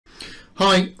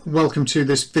Hi, welcome to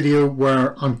this video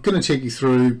where I'm going to take you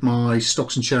through my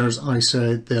stocks and shares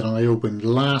ISA that I opened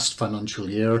last financial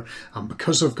year, and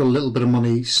because I've got a little bit of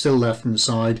money still left on the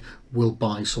side, we'll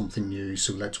buy something new.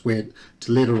 So let's wait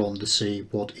till later on to see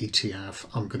what ETF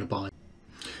I'm going to buy.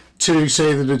 To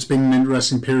say that it's been an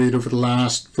interesting period over the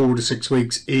last 4 to 6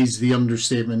 weeks is the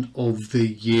understatement of the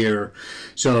year.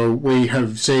 So we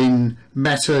have seen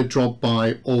Meta drop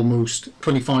by almost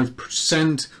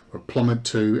 25% or plummet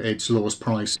to its lowest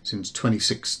price since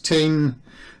 2016.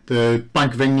 The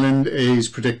Bank of England is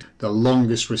predicting the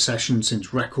longest recession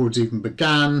since records even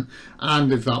began,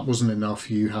 and if that wasn't enough,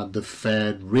 you had the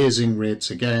Fed raising rates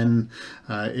again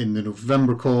in the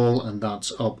November call, and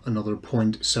that's up another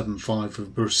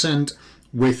 0.75%,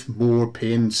 with more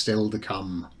pain still to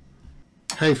come.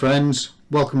 Hey friends,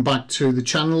 welcome back to the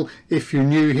channel. If you're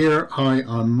new here, hi,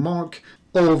 I'm Mark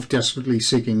of Desperately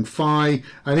Seeking FI,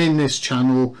 and in this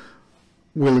channel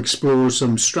we'll explore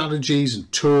some strategies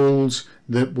and tools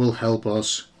that will help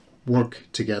us work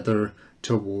together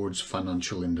towards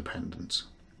financial independence.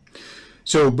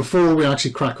 So before we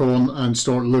actually crack on and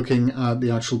start looking at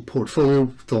the actual portfolio,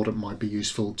 thought it might be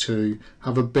useful to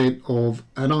have a bit of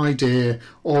an idea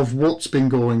of what's been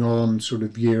going on sort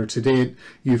of year to date.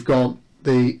 You've got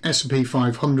the S&P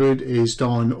 500 is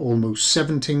down almost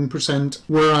 17%,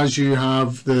 whereas you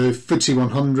have the FTSE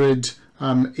 100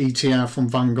 ETF from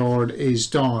Vanguard is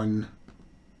down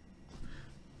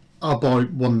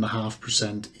about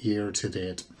 1.5% year to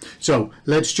date. So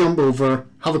let's jump over,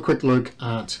 have a quick look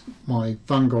at my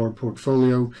Vanguard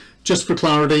portfolio. Just for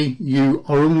clarity, you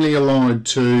are only allowed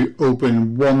to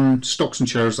open one stocks and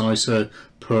shares ISA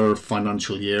per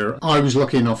financial year. I was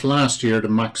lucky enough last year to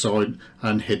max out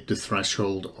and hit the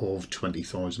threshold of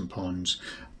 £20,000.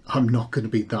 I'm not going to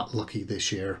be that lucky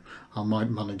this year. I might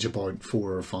manage about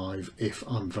 4 or 5 if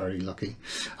I'm very lucky.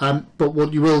 But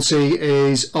what you will see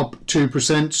is up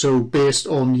 2%. So based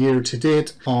on year to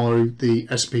date, how the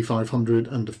S&P 500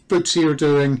 and the FTSE are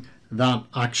doing, that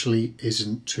actually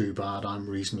isn't too bad. I'm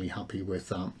reasonably happy with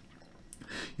that.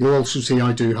 You'll also see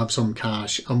I do have some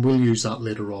cash, and we'll use that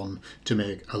later on to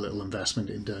make a little investment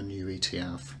into a new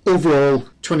ETF. Overall,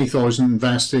 20,000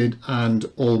 invested and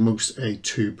almost a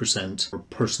 2%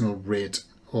 personal rate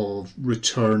of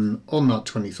return on that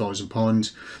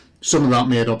 £20,000. Some of that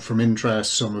made up from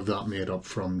interest, some of that made up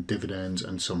from dividends,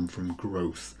 and some from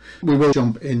growth. We will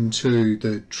jump into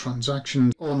the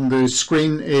transactions. On the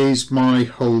screen is my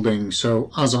holding.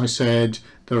 So as I said,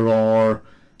 there are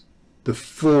the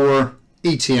 4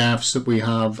 ETFs that we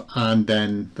have, and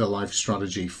then the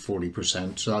Lifestrategy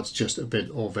 40%. So that's just a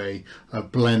bit of a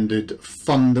blended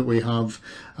fund that we have.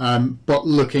 But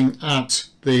looking at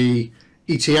the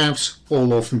ETFs,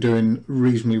 all often doing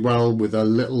reasonably well with a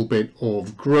little bit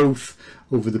of growth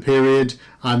over the period,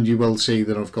 and you will see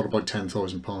that I've got about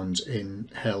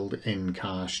 £10,000 held in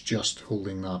cash, just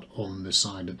holding that on the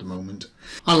side at the moment.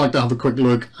 I like to have a quick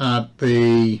look at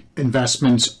the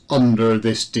investments under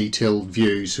this detailed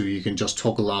view, so you can just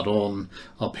toggle that on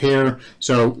up here.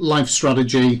 So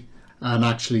Lifestrategy, and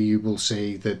actually you will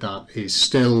see that that is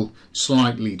still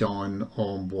slightly down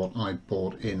on what I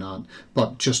bought in at,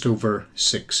 but just over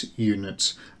 6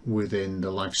 units within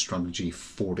the Lifestrategy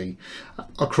 40.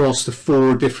 Across the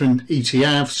 4 different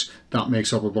ETFs, that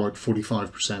makes up about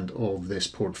 45% of this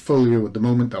portfolio at the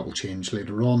moment. That will change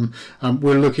later on.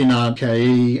 We're looking at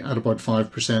KE at about 5%,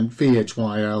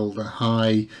 VHYL, the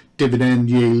high dividend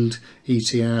yield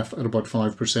ETF, at about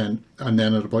 5%, and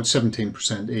then at about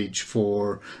 17% each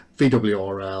for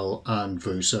VWRL and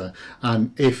VUSA.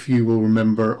 And if you will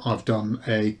remember, I've done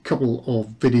a couple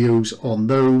of videos on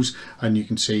those, and you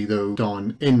can see those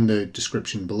down in the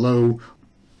description below.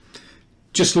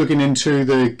 Just looking into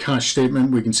the cash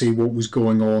statement, we can see what was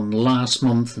going on last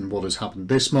month and what has happened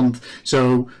this month.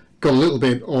 So got a little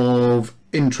bit of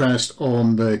interest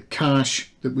on the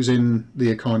cash that was in the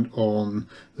account on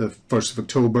the 1st of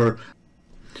October.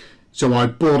 So I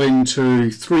bought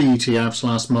into 3 ETFs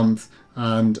last month,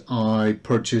 and I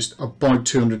purchased about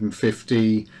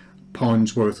 £250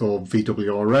 worth of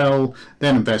VWRL,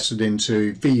 then invested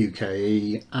into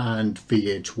VUKE and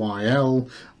VHYL,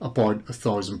 about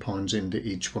 £1,000 into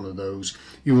each one of those.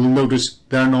 You will notice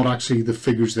they're not actually the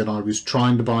figures that I was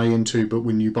trying to buy into, but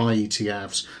when you buy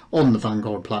ETFs on the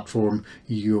Vanguard platform,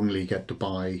 you only get to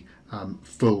buy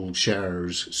full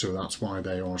shares, so that's why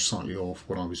they are slightly off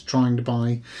what I was trying to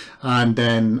buy. And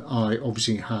then I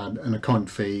obviously had an account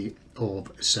fee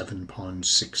of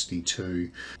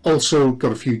 £7.62. Also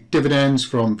got a few dividends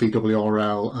from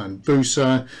VWRL and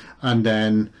VUSA, and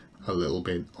then a little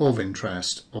bit of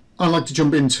interest. I like to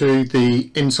jump into the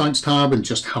Insights tab and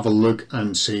just have a look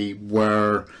and see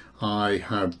where I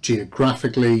have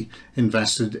geographically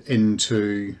invested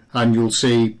into, and you'll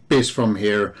see based from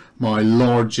here, my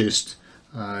largest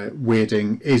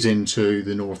weighting is into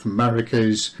the North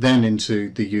Americas, then into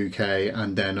the UK,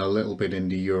 and then a little bit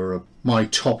into Europe. My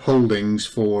top holdings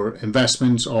for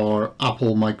investments are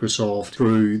Apple, Microsoft.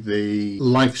 Through the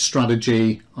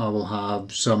Lifestrategy, I will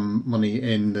have some money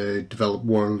in the Developed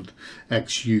World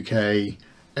ex-UK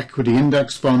Equity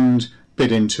Index Fund,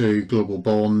 bit into global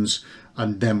bonds,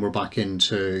 and then we're back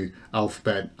into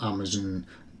Alphabet, Amazon,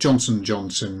 Johnson &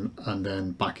 Johnson, and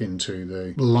then back into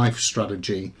the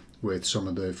Lifestrategy with some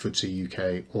of the FTSE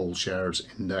UK All Shares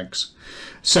Index.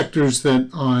 Sectors that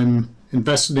I'm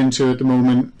invested into at the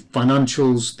moment: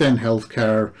 financials, then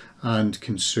healthcare, and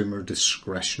consumer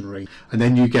discretionary. And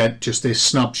then you get just this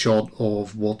snapshot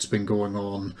of what's been going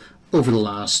on over the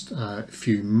last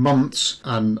few months,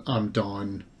 and I'm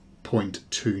down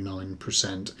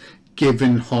 0.29%.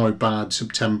 Given how bad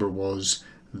September was,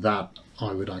 that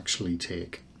I would actually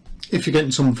take. If you're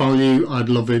getting some value, I'd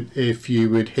love it if you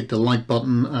would hit the like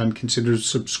button and consider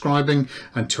subscribing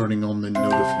and turning on the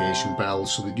notification bell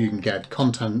so that you can get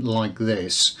content like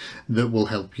this that will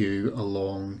help you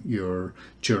along your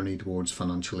journey towards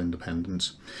financial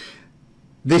independence.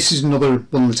 This is another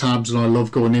one of the tabs that I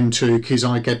love going into because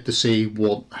I get to see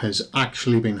what has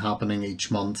actually been happening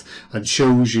each month and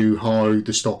shows you how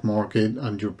the stock market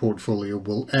and your portfolio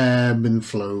will ebb and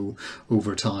flow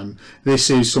over time. This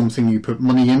is something you put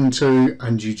money into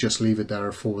and you just leave it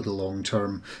there for the long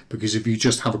term, because if you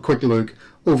just have a quick look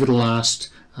over the last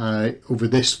over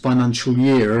this financial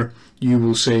year, you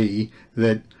will see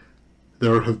that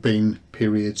there have been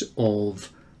periods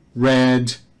of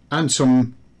red and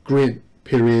some great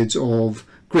periods of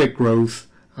great growth,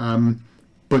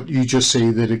 but you just see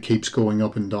that it keeps going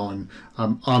up and down.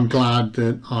 I'm glad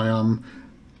that I am,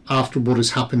 after what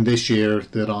has happened this year,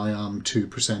 that I am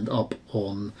 2% up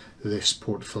on this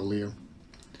portfolio.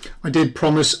 I did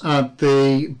promise at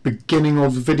the beginning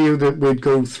of the video that we'd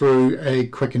go through a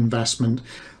quick investment.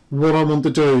 What I want to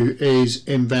do is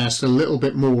invest a little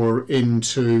bit more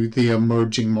into the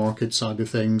emerging market side of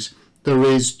things. There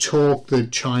is talk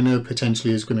that China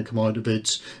potentially is going to come out of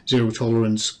its zero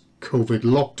tolerance COVID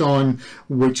lockdown,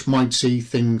 which might see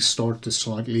things start to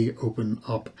slightly open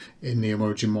up in the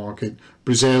emerging market.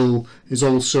 Brazil is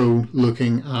also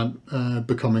looking at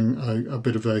becoming a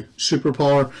bit of a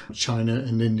superpower. China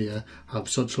and India have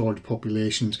such large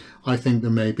populations. I think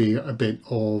there may be a bit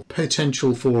of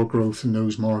potential for growth in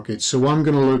those markets. So I'm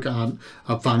going to look at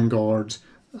a Vanguard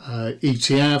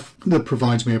ETF that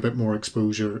provides me a bit more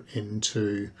exposure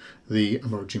into the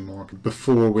emerging market.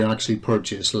 Before we actually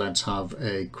purchase, let's have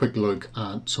a quick look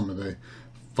at some of the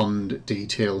fund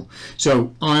detail.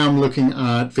 So I am looking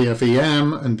at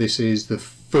VFEM, and this is the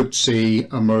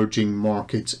FTSE Emerging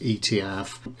Markets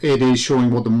ETF. It is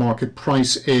showing what the market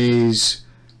price is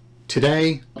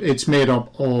today. It's made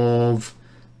up of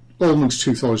almost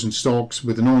 2,000 stocks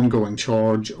with an ongoing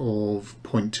charge of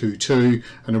 0.22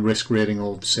 and a risk rating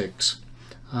of 6.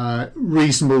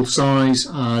 Reasonable size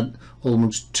at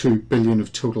almost 2 billion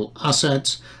of total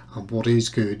assets, and what is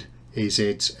good is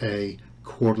it's a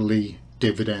quarterly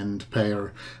dividend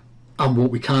payer. And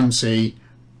what we can see,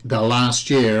 the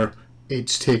last year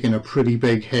it's taken a pretty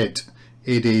big hit.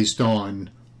 It is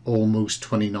down almost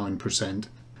 29%.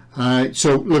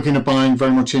 So looking at buying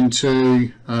very much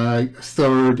into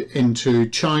third into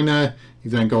China.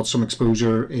 You've then got some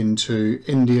exposure into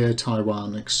India,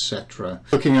 Taiwan, etc.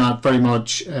 Looking at very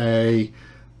much a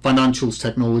financials,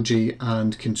 technology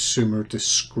and consumer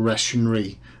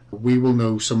discretionary. We will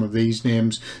know some of these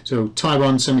names. So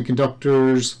Taiwan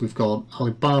Semiconductors, we've got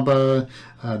Alibaba,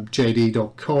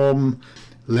 JD.com.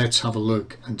 Let's have a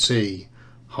look and see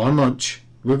how much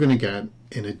we're going to get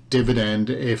in a dividend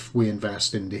if we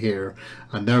invest into here.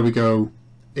 And there we go,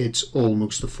 it's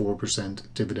almost a 4%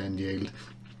 dividend yield.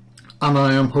 And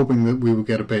I am hoping that we will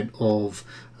get a bit of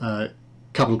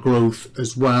capital growth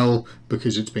as well,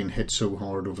 because it's been hit so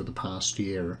hard over the past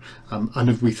year. And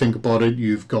if we think about it,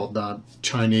 you've got that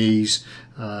Chinese,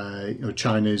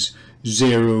 China's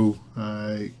zero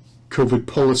COVID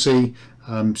policy.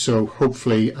 So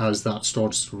hopefully as that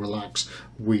starts to relax,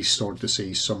 we start to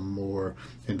see some more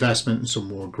investment and some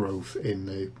more growth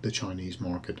in the Chinese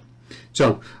market.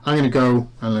 So I'm going to go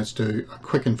and let's do a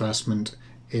quick investment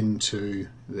into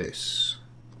this.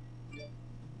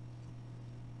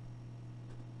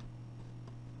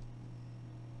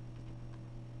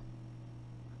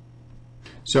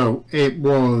 So it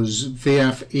was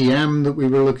VFEM that we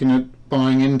were looking at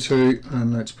buying into,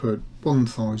 and let's put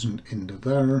 1,000 into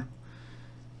there.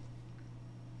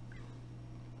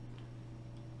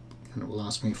 And it will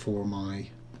ask me for my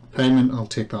payment, I'll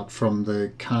take that from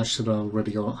the cash that I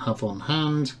already have on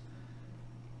hand.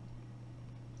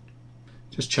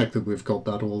 Just check that we've got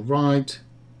that all right.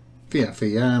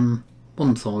 VFEM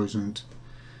 1000.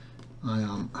 I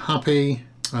am happy,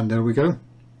 and there we go.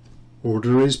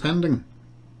 Order is pending.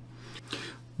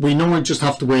 We now just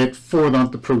have to wait for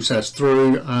that to process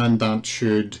through, and that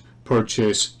should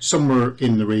purchase somewhere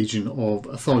in the region of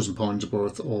 £1,000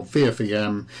 worth of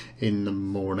VFEM in the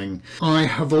morning. I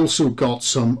have also got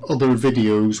some other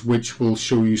videos which will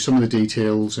show you some of the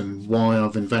details and why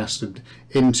I've invested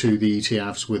into the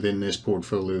ETFs within this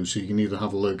portfolio, so you can either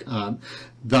have a look at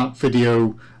that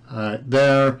video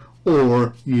there,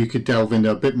 or you could delve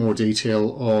into a bit more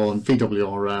detail on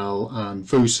VWRL and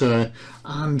VUSA,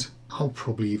 and I'll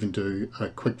probably even do a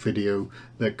quick video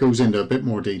that goes into a bit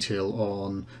more detail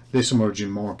on this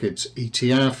Emerging Markets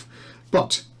ETF.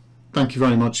 But thank you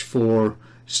very much for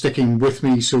sticking with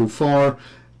me so far.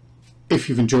 If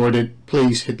you've enjoyed it,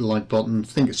 please hit the like button,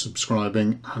 think of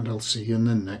subscribing, and I'll see you in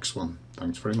the next one.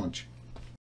 Thanks very much.